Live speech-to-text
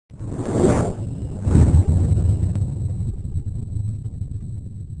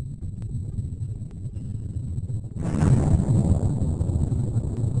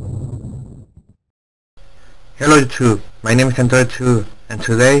Hello YouTube, my name is PinkChandelure and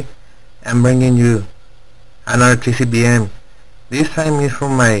today I'm bringing you another TCBM. This time is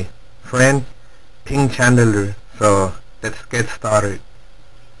from my friend PinkChandelure, so let's get started.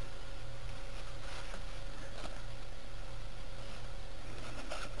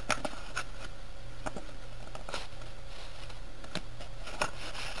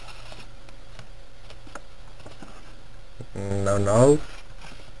 No.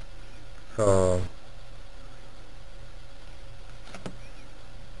 So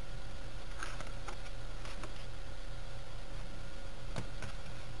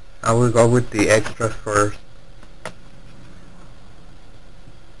I will go with the extras first.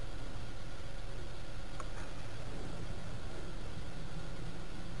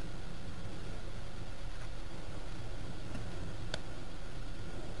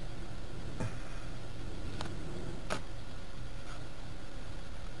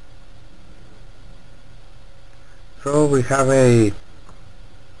 So we have a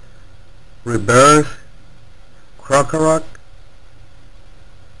reverse crocorock.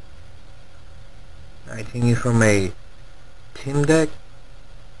 I think it's from a team deck.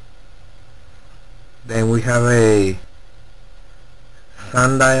 Then we have a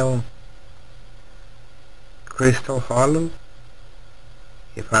sundial crystal hollow,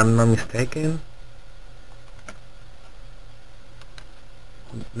 if I'm not mistaken.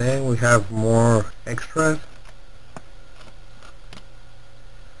 Then we have more extras.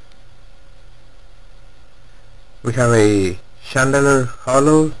 We have a chandelier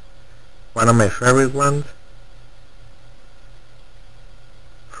hollow, one of my favorite ones,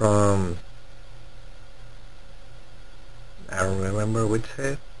 from, I don't remember which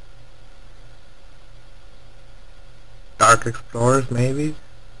set, Dark Explorers maybe.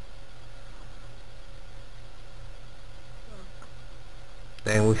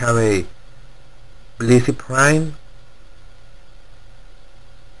 Then we have a Blissey Prime.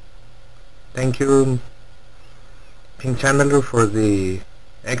 Thank you PinkChandelure for the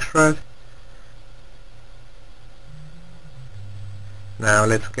extras. Now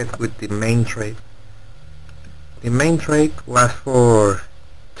let's get with the main trade. The main trade was for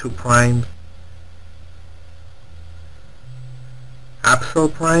 2 primes,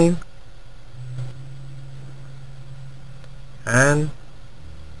 Absol Prime and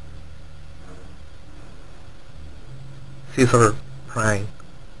Scissor Prime.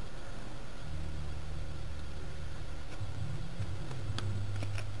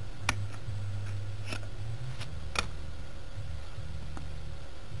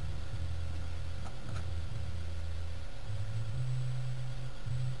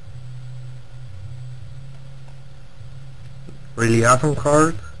 Really awesome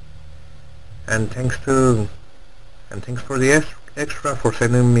cards, and thanks for the extra for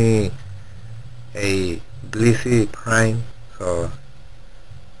sending me a Blissey Prime. So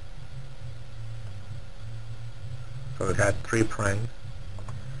it had 3 primes.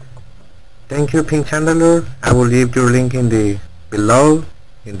 Thank you PinkChandelure. I will leave your link in the below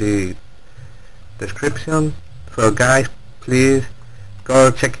in the description. So guys, please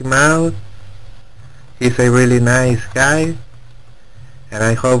go check him out. He's a really nice guy, and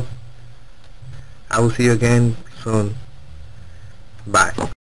I hope I will see you again soon. Bye.